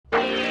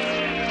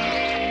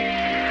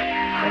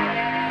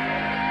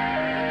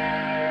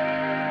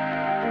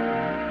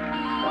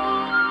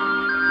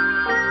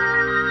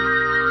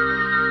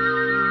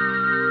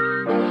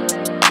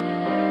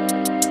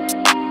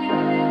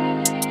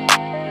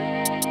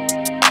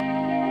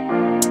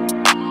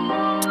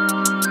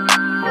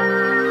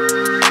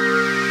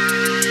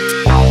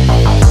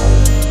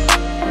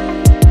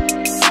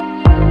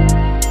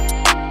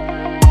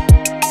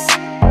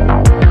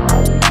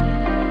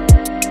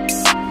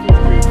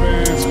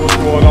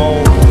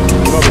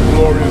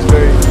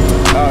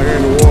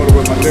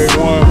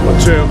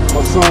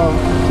son.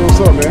 So what's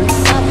up, man?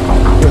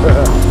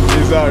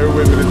 He's out here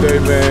with me today,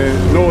 man.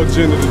 No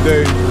agenda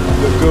today.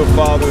 The good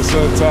father and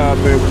son time,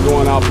 man. We're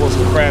going out for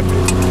some crappie,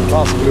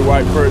 possibly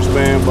white perch,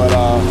 man. But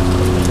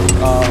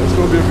it's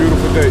gonna be a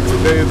beautiful day.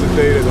 Today is the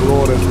day that the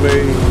Lord has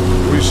made.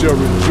 We shall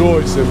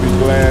rejoice and be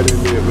glad in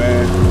it,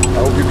 man.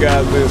 I hope you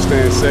guys been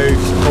staying safe,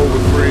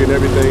 COVID-free, and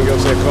everything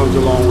else that comes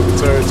along with the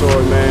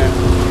territory, man.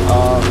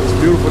 It's a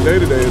beautiful day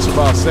today. It's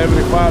about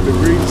 75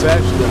 degrees. It's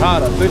actually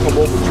hot. I think I'm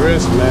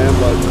overdressed, man,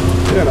 but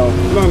you know,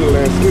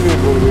 nonetheless, it is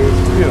what it is.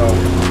 You know,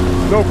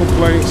 no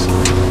complaints.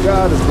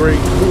 God is great.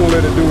 We're gonna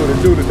let it do what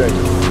it do today.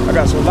 I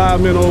got some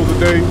live minnows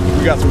today.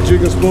 We got some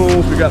jigging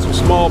spoons. We got some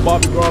small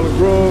Bobby Garland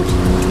grubs.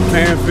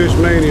 Panfish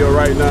mania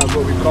right now is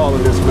what we're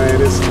calling this,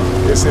 man. It's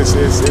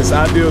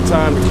ideal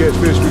time to catch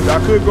fish. I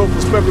could go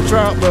for speckled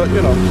trout, but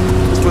you know,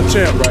 it's my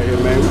champ right here,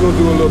 man. We're gonna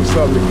do a little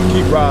something to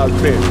keep Rod's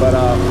pet. But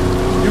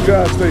you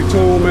guys stay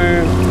tuned,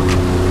 man.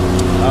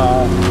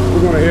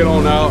 We're gonna head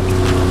on out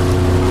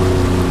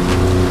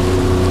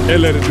and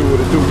let it do what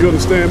it do. You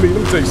understand me?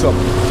 Let me tell you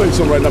something. I'll tell you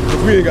something right now,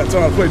 because we ain't got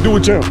time to play. Do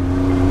it, champ.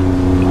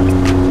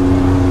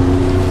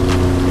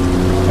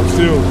 I'm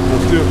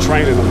still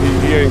training him.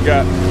 He ain't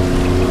got.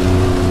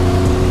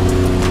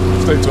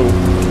 Stay tuned.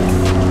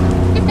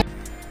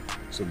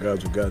 So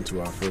guys, we've gotten to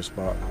our first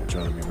spot. I'm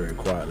trying to be very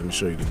quiet. Let me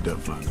show you the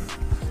depth finder.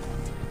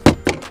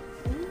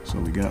 So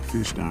we got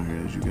fish down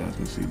here, as you guys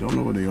can see. Don't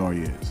know where they are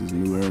yet. This is a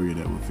new area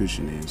that we're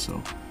fishing in,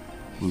 so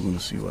we're gonna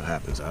see what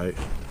happens, all right?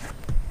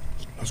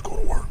 Let's go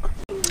to work.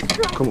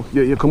 Come on,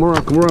 yeah, come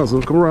around,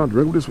 son. Come around,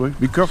 dribble this way.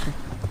 Be careful.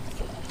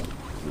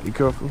 Be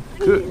careful.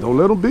 Good. Don't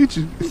let them beat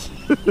you.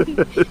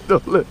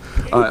 Don't let.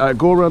 All right,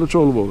 go around the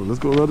trolling motor. Let's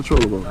go around the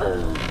trolling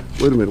motor.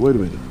 Wait a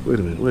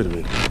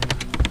minute.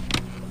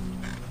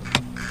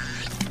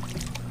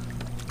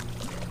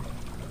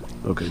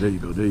 Okay, there you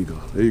go.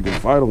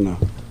 Fight them now.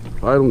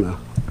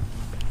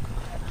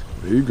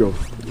 There you go.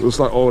 Looks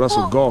like, oh, that's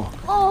a gar.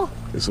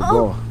 It's a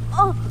gar.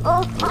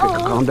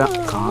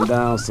 Okay, calm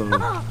down, son.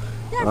 All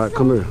right,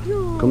 come here.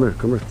 All right,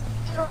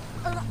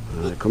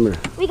 come here.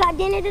 We got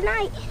dinner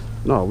tonight.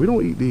 No, we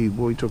don't eat these,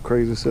 boy. You your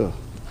crazy self.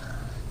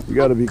 You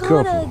gotta be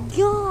careful.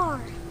 Gar.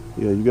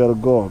 Yeah, you got a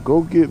gar.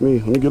 Go get me.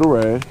 Let me get a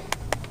rag.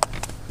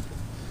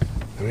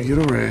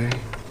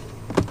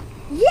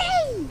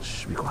 Yay!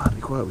 Shh, be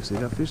quiet. We still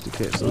got fish to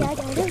catch, son.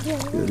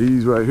 Yeah,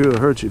 these right here will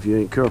hurt you if you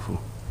ain't careful.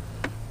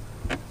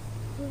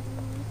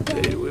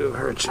 They will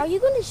hurt you. Are you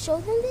going to show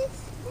them this?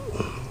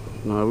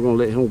 No, we're gonna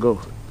let him go.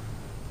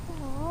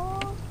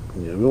 Aww.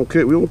 Yeah,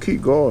 we don't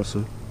keep guards,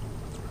 son.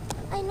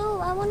 I know.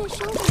 I want to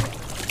show them.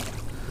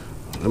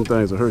 Them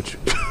things will hurt you.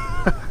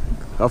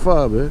 High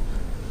five, man.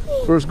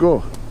 First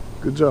guard.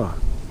 Good job.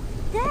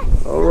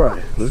 That's all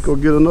right, let's go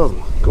get another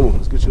one. Come on,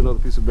 let's get you another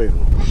piece of bait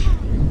on.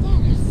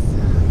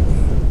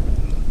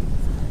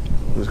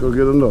 Let's go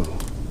get another one.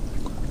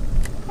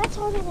 That's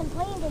harder than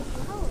playing this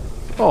flower.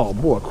 Oh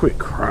boy, quit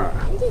crying.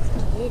 I'm just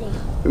kidding.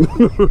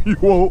 You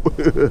won't.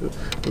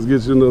 Let's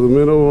get you another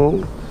minnow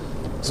on.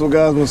 So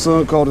guys, my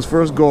son caught his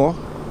first gar.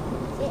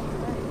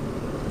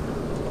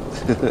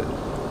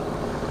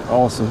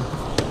 Awesome.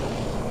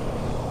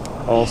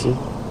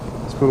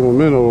 Let's put him a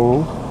minnow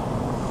on.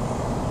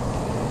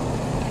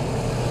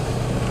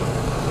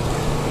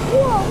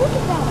 Whoa, look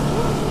at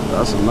that.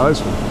 That's a nice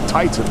one.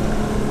 Titan.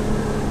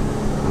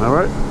 All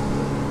right.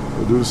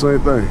 We'll do the same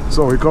thing.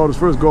 So he caught his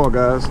first gar,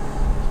 guys.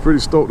 Pretty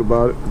stoked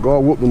about it. The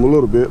gar whooped him a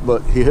little bit,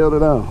 but he held it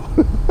down.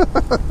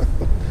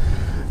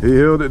 He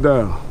held it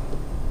down.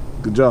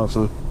 Good job,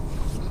 son.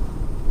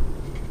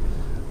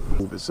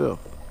 Move itself.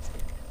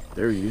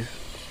 There he is.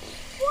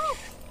 What?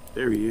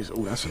 There he is.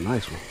 Oh, that's a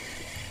nice one.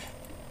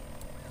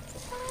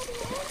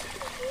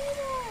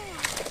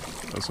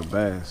 That's a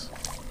bass.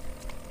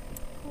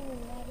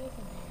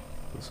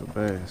 That's a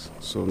bass.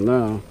 So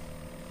now.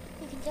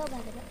 You can tell by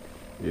the back.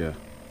 Yeah.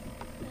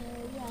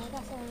 Yeah, I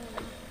got some.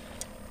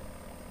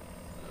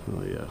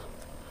 Oh yeah.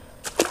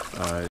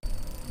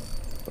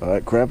 All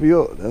right, crappie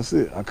up. That's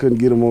it. I couldn't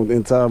get him on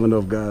in time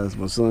enough, guys.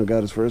 My son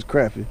got his first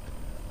crappie.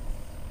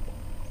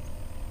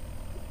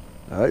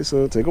 All right,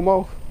 so take him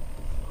off.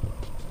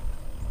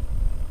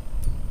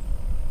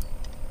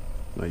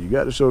 Now you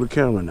got to show the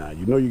camera now.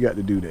 You know you got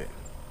to do that.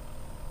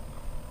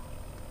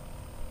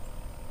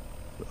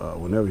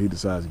 Whenever he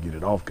decides to get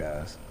it off,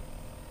 guys.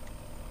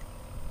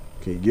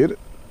 Can you get it?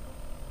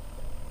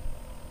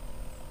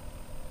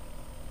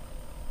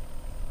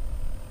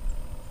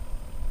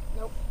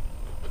 Nope.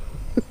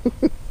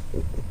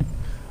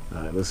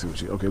 All right, let's see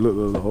what you. Okay, look.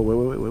 Oh,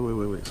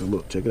 wait. So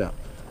look, check it out.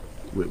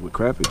 With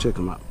crappie, check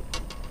them out.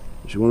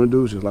 What you want to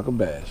do is just like a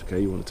bass. Okay,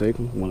 you want to take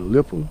them, you want to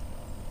lip them,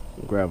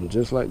 and grab them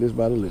just like this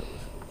by the lips.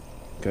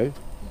 Okay.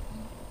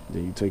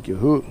 Then you take your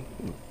hook,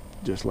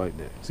 just like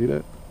that. See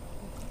that?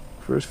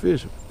 First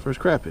fish, first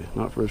crappie.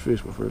 Not first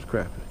fish, but first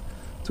crappie.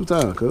 2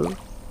 times, cuz.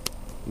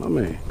 My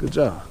man, good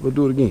job. Go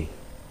do it again.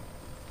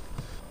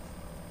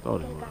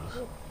 Thought it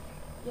was.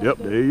 Yep,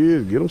 there he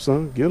is. Get him,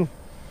 son. Get him.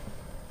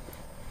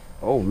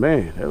 Oh,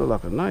 man. That look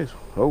like a nice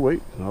one. Oh,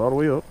 wait. Not all the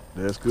way up.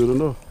 That's good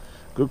enough.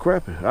 Good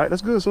crappie. All right,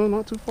 that's good, son.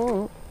 Not too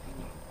far up.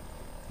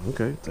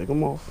 Okay, take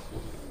them off.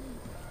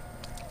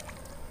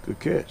 Good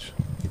catch.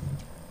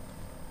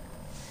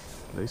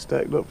 They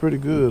stacked up pretty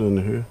good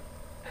under here.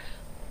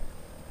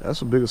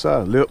 That's a bigger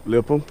size. Lip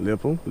them,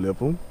 lip them, lip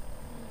them.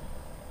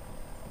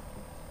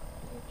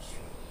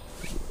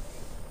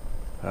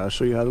 I'll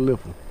show you how to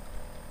lip them.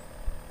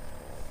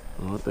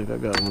 Oh, I think I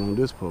got one on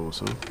this pole,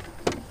 son.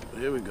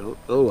 There we go.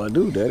 Oh, I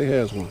do. Daddy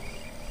has one.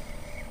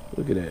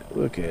 Look at that.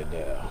 Look at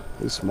that.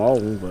 It's a small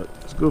one, but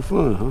it's good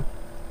fun, huh?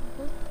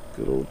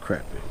 Good old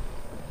Crappie.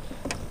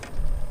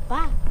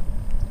 Bye.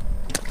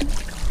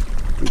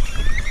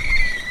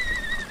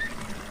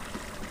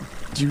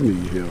 You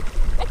need help.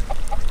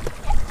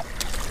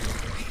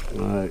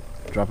 Alright,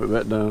 drop it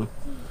back down.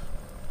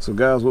 So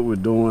guys, what we're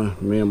doing,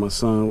 me and my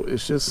son,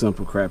 it's just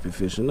simple crappie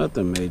fishing.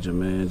 Nothing major,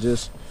 man.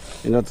 Just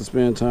enough to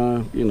spend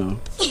time, you know.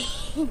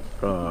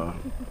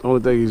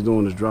 Only thing he's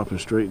doing is dropping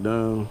straight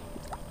down.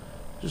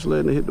 Just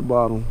letting it hit the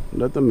bottom.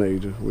 Nothing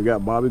major. We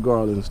got Bobby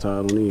Garlands tied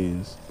on the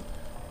ends.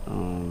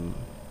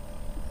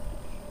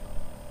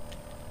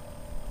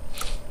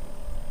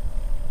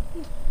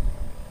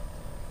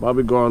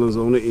 Bobby Garland's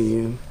on the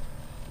end.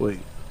 Wait,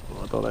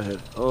 oh, I thought I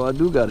had, oh, I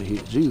do got a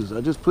hit. Jesus,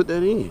 I just put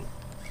that in.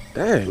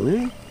 Dang,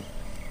 man.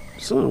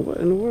 Son, what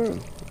in the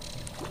world?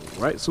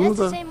 Right, soon That's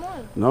as the same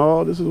one.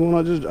 No, this is one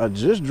I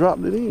just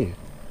dropped it in.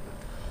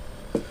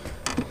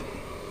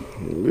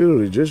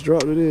 Literally just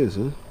dropped it in,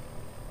 son.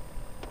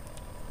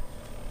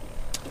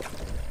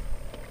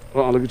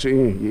 Look at your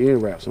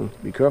end wrap, son.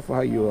 Be careful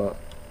how you,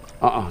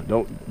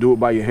 don't do it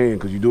by your hand,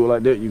 because you do it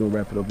like that, you're going to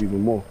wrap it up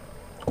even more.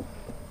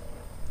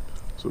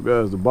 So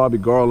guys, the Bobby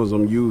Garlands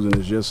I'm using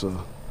is just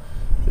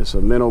it's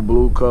a minnow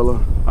blue color.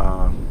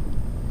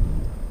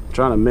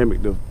 Trying to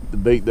mimic the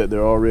bait that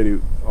they're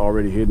already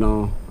hitting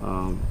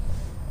on.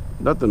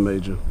 Nothing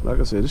major. Like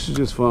I said, this is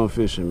just fun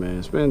fishing,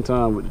 man. Spending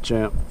time with the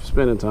champ,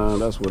 spending time,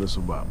 that's what it's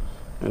about.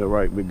 And the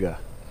right big guy.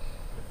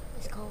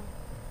 It's cold.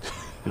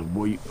 And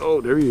boy,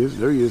 oh, there he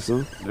is,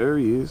 son. There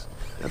he is.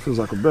 That feels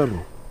like a better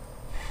one.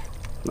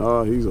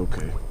 No, he's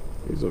okay.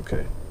 He's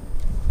okay.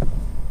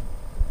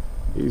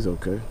 He's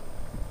okay.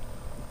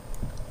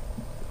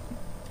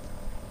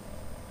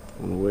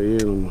 On the way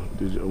in,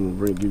 I'm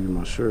gonna give you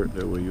my shirt.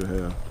 That way you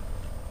have.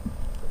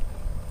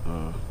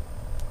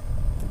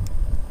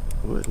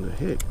 What in the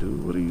heck,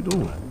 dude? What are you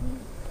doing?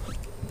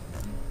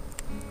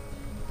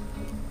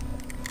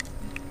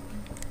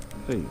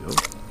 There you go.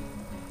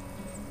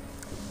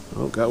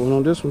 Oh, got one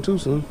on this one too,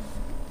 son.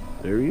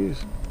 There he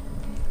is.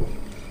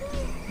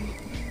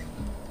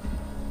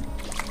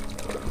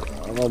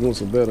 I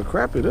almost a better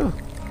crappie there.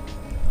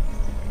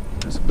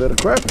 That's a better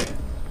crappie.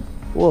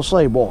 Well,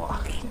 say, boy.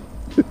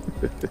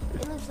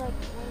 It looks like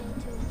 1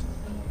 or 2 inches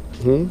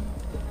bigger. Hmm?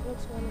 It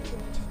looks 1 or 2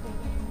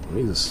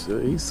 inches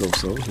bigger. He's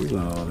so-so. He's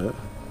not all that.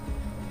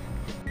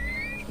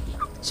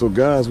 So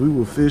guys, we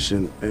were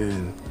fishing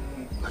and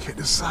look at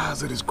the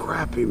size of this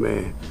crappie,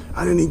 man.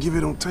 I didn't even give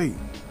it on tape.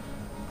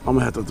 I'm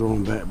gonna have to throw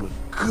him back, but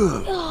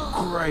good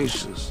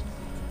gracious.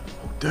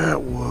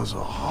 That was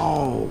a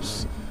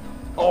hoss.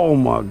 Oh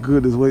my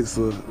goodness, wait,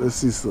 sir. Let's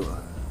see, sir.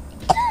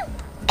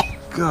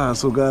 God,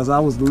 so guys, I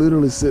was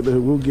literally sitting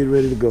there, we'll get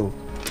ready to go.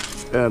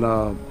 And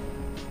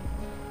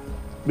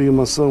me and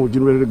my son were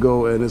getting ready to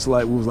go, and it's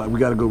like, we was like, we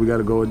gotta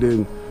go. And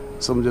then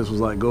someone just was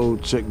like, go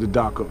check the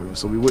dock up here.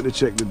 So we went to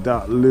check the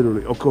dock,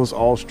 literally. Of course,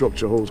 all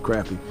structure holds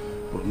crappie.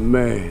 But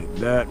man,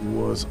 that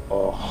was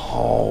a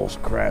hoss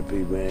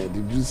crappie, man.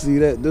 Did you see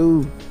that,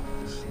 dude?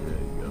 There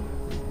you go.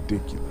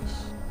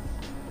 Ridiculous.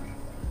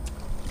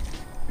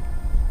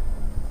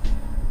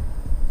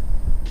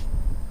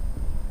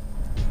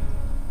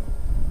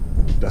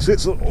 That's it,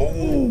 so,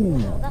 oh,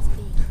 That's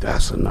big.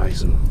 that's a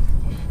nice one.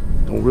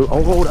 Don't really,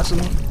 oh, that's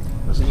enough.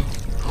 That's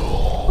enough.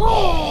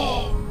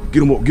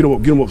 Get him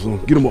up,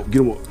 son. Get him up.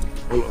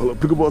 Hold up,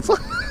 pick him up, son.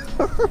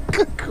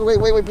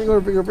 wait, bring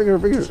her,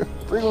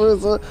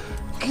 son.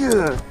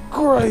 Good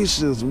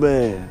gracious,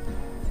 man.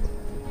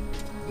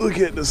 Look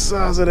at the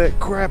size of that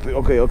crappie.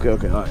 Okay, all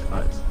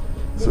right.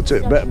 So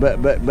check, back.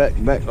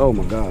 Oh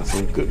my God,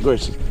 son, good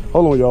gracious.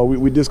 Hold on, y'all,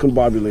 we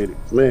discombobulated.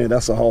 Man,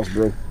 that's a hoss,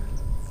 bro.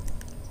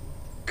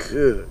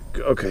 Good,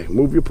 okay,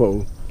 move your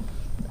pole.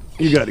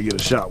 You got to get a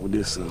shot with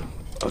this, son.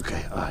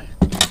 Okay, all right.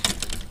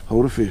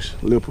 Hold the fish,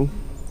 lip him.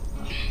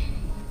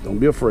 Don't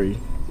be afraid.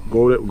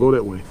 Go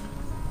that way.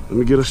 Let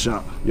me get a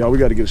shot. Y'all, we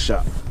got to get a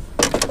shot.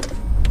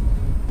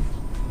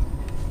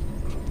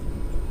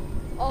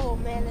 Oh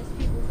man, that's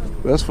people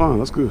coming. That's fine,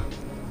 that's good.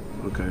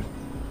 Okay.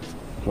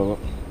 Hold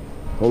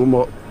him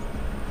up.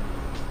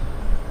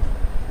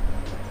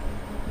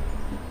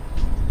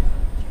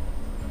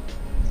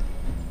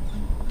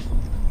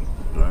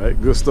 All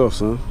right, good stuff,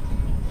 son.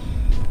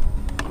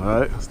 All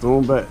right, let's throw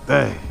him back.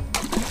 Dang.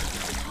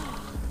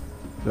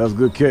 That's a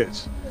good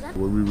catch.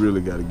 Well, we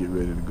really got to get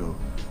ready to go.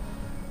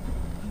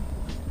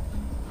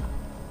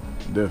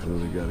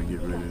 Definitely got to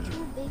get ready to.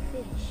 2 big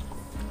fish.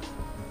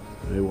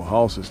 They were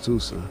hosses too,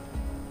 son.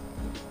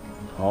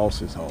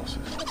 Hosses.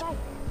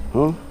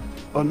 Huh?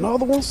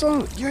 Another one,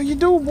 son? Yeah, you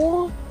do,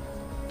 boy.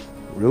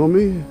 Reel them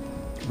in.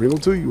 Bring them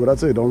to you. What I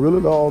say, don't reel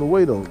it all the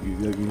way though.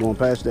 You're going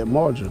past that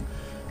margin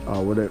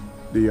where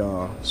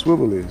the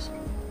swivel is.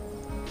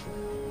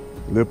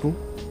 Lip them.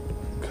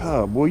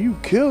 God, boy, you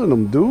killing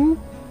them, dude.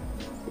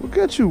 Look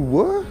at you,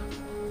 what?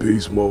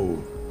 Beast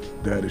mode.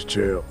 Daddy's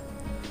champ.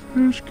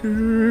 Fish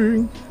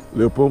King.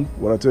 Lip them.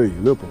 What I tell you,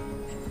 lip them.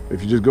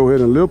 If you just go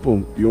ahead and lip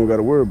them, you don't got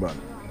to worry about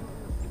it.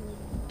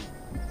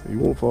 He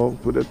won't fall.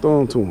 Put that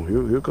thumb to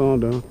him. He'll calm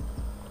down.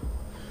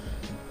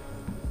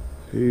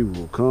 He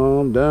will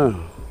calm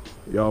down.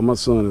 Y'all, my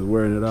son is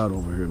wearing it out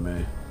over here,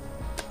 man.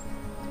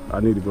 I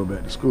need to go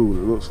back to school,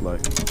 it looks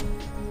like.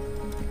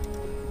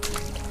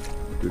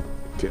 Good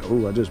catch.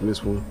 Oh, I just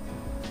missed one.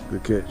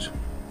 Good catch.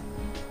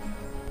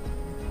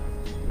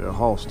 They're a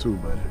hoss too,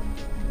 buddy.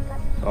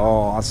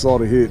 Oh, I saw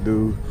the hit,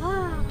 dude.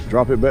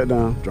 Drop it back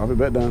down. Drop it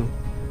back down.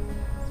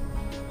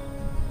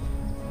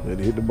 Let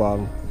it hit the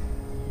bottom.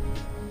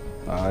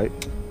 All right.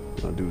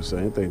 I'll do the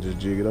same thing. Just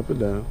jig it up and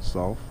down.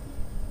 Soft.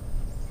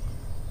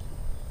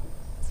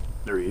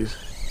 There he is.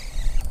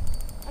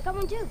 I got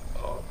one too.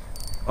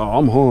 Oh,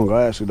 I'm hungry.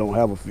 I actually don't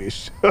have a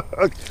fish.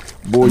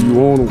 Boy, you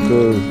own them,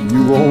 cuz.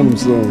 You own them,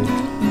 son.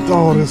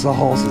 Oh, this a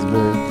horses,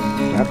 man.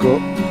 Back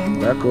up.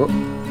 Back up.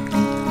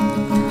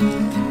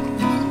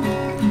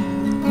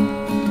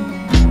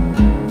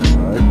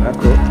 All right, back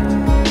up.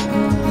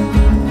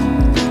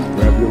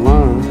 Grab your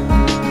line.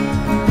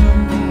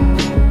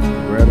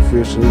 Grab the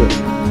fish and let it.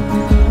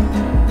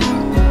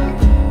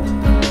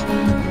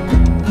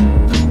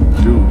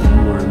 Dude, you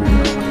learn me.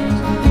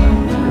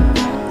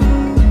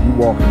 You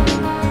walking.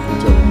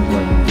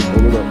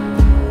 Hold it up.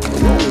 You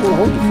don't want to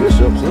hold your fish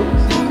up, son.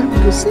 People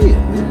can see it,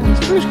 man.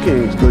 It's Fish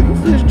Kingz, cause you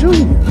Fish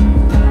Junior.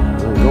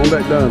 Going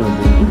back down there,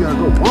 boy. We gotta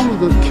go. Mama's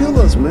gonna kill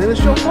us, man.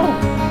 It's your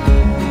fault.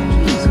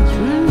 Jesus,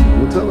 man.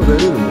 We'll tell her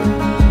that anyway.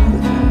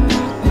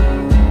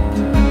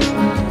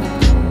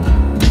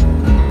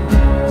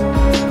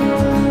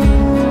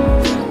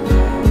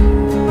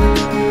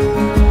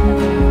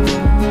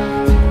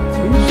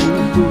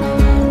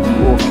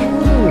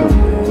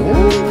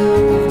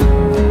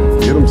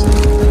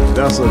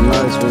 That's a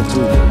nice one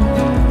too.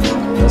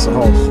 That's a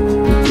horse.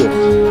 Good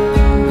catch.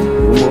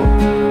 Come on.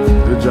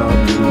 Good job.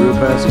 Getting real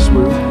past the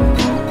swivel.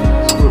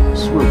 Swivel,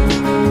 swivel.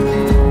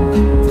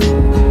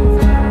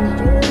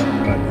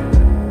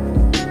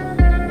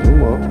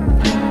 Come on.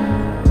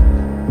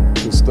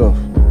 Good stuff.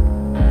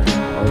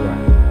 All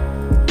right.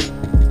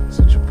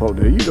 Set your poke.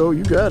 There you go.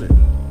 You got it.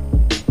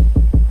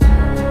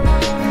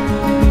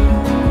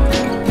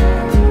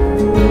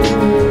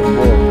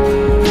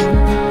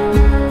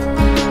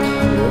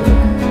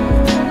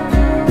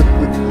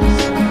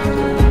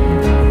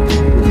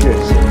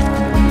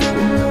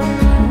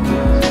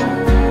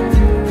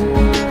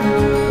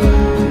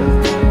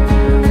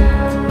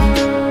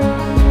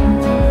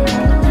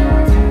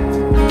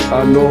 I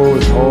know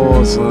it's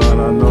hard, son.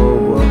 I know,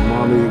 but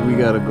mommy, we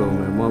gotta go,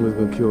 man. Mommy's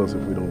gonna kill us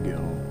if we don't get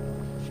home.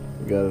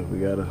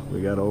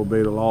 We gotta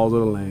obey the laws of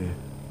the land.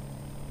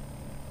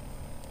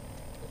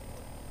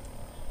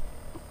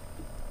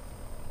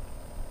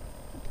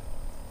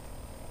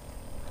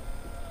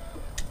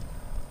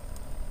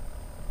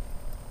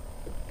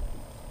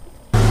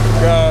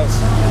 Guys,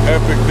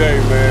 epic day,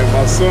 man.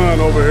 My son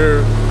over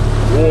here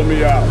wore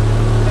me out.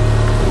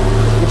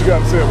 What you got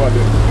to say about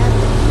that?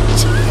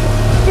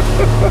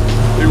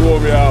 He wore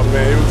me out,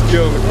 man. He was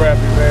killing the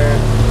crappie, man.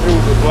 It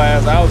was a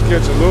blast. I was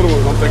catching little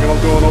ones. I'm thinking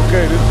I'm doing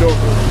okay. This joker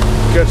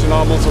catching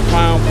almost a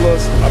pound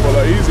plus. I got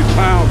an easy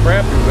pound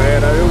crappie,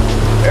 man. It was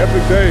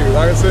epic day.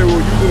 Like I said, we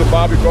were using the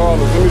Bobby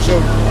Garland. Let me show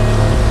you.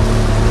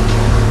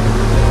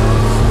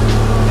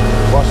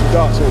 Watch the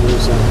dots over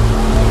here, son.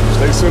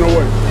 Stay center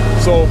away.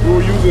 So we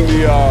were using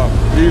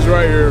these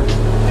right here.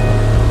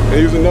 And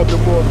using nothing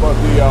more but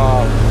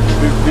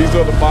these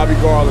are the Bobby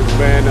Garlands,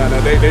 man.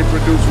 They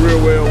produce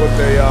real well with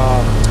a, I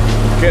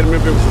can't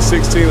remember if it was a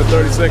 16 or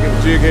 30-second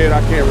jig head.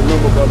 I can't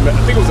remember, but man,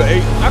 I think it was an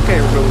 8. I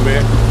can't remember,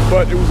 man.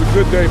 But it was a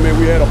good day, man.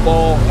 We had a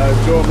ball. I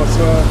enjoyed my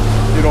son.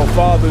 You know,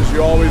 fathers, you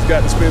always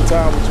got to spend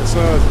time with your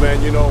sons, man.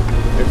 You know,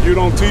 if you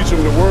don't teach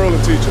them, the world will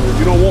teach them. If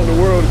you don't want the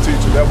world to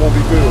teach them, that won't be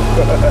good.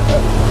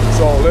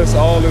 So let's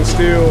all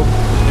instill,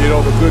 you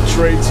know, the good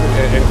traits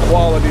and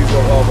qualities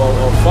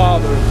of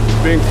father,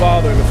 being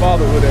father and the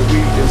fatherhood that we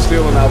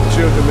instill in our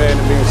children, man.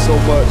 It means so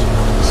much.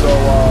 So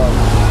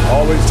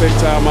always take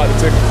time out to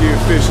take a kid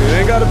fishing.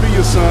 It ain't got to be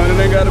your son.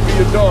 It ain't got to be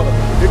your daughter.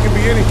 It can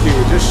be any kid.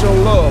 Just show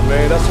love,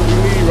 man. That's what we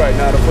need right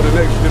now for the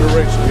next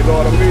generation. You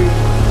know what I mean?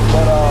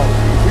 But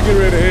we get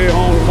ready to head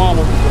home to mama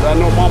because I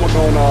know mama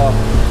gonna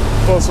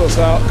fuss us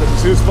out because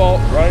it's his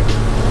fault, right?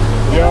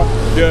 Yeah,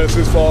 it's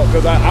his fault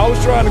because I was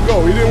trying to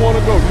go. He didn't want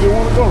to go. You didn't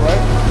want to go,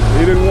 right?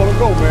 He didn't want to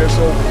go, man.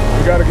 So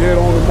we gotta head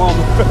home to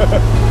mama.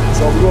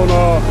 So we're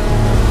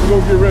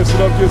gonna get rested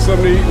up, get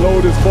something to eat,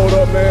 load this boat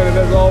up, man. And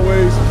as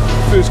always,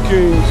 Fish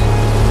Kingz,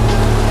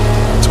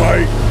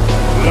 tight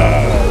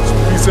lives.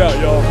 Peace out,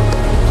 y'all.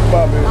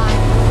 Bye,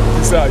 man.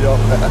 Peace out,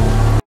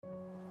 y'all.